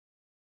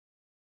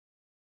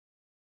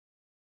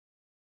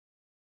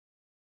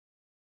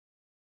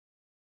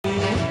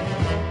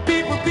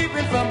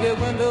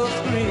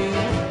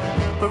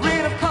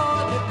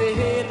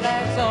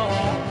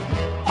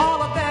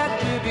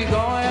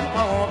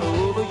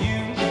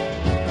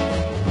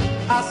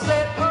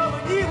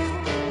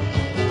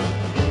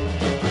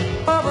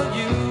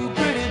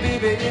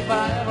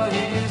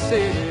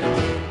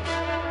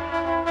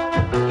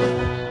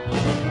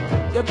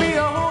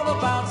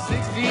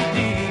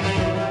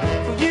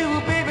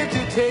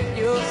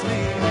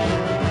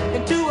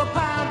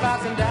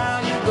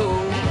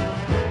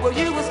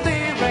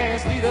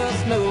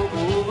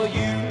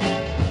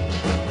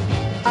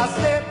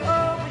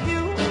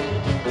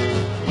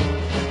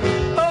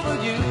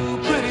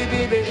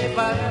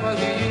I ever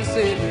hear you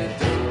say it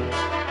too.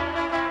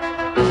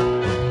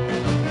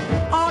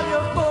 All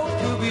your folks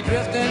will be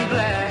dressed in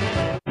black,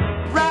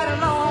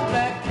 riding on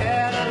black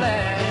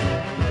Cadillac.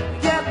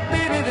 Yeah,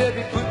 baby, they'll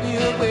be putting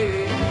you away.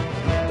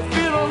 The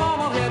funeral home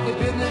will have the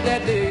business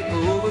that day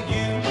over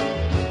you.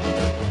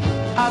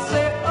 I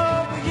said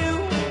over you,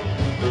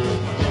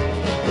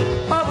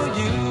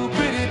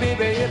 pretty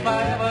baby, if I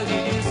ever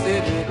hear you say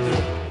it too.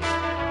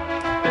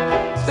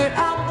 Said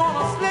I'm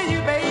gonna slay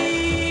you,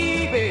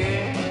 baby.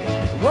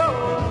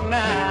 Whoa,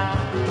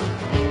 now.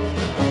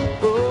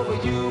 Over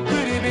you,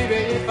 pretty baby,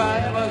 if I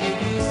ever hear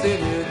you say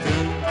it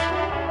too.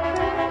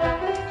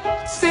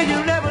 Said you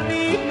never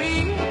leave me.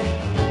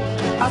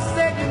 I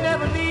said you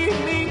never leave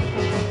me.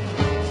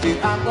 Said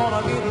I'm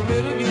gonna get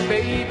rid of you,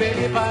 baby,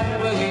 if I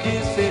ever hear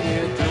you say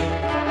it too.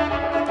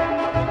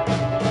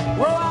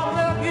 Well, I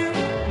love you.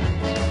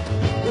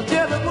 You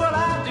tell me what I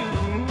do.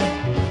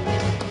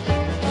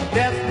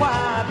 That's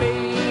why,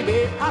 baby,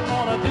 I'm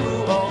gonna do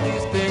all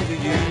these things to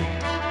you.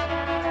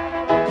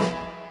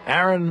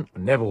 Aaron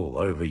Neville,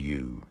 Over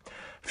You.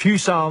 Few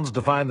sounds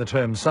define the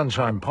term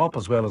sunshine pop,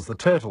 as well as the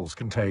Turtles'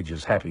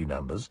 contagious happy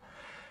numbers.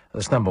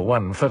 This number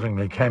one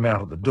fittingly came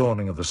out at the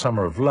dawning of the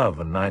Summer of Love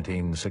in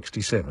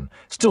 1967.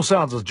 Still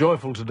sounds as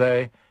joyful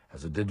today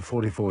as it did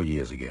 44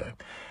 years ago.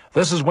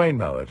 This is Wayne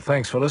Mowat.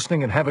 Thanks for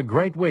listening and have a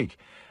great week.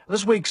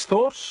 This week's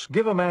thoughts: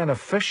 give a man a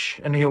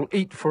fish and he'll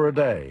eat for a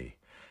day.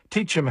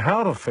 Teach him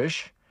how to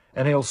fish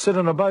and he'll sit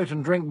in a boat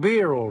and drink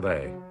beer all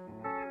day.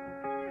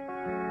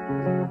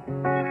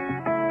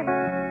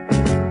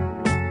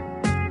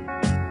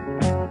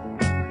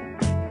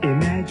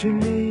 Imagine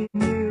me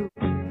and you,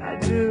 I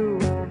do.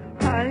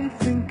 I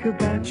think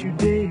about you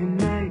day and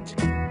night.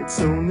 It's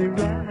only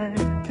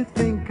right to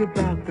think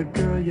about the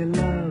girl you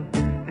love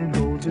and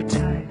hold her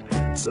tight.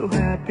 So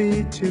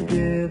happy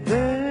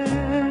together.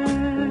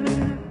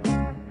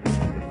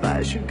 If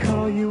I should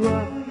call you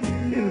up,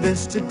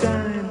 invest a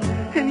dime,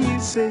 and you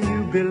say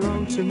you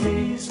belong to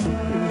me, so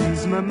you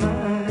lose my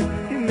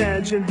mind.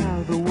 Imagine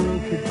how the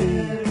world could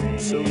be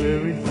so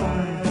very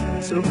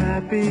fine, so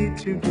happy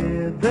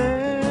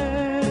together.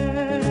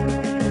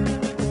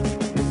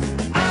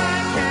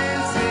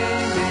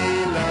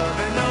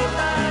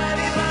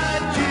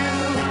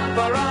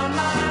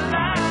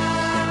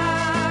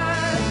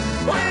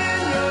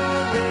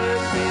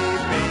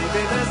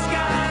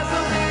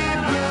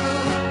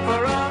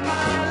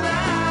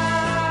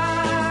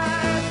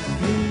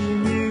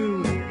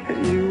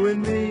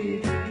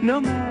 No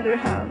matter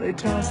how they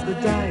toss the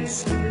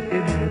dice,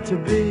 it had to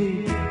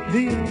be.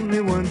 The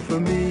only one for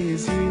me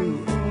is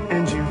you,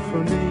 and you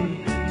for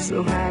me,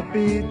 so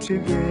happy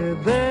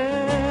together.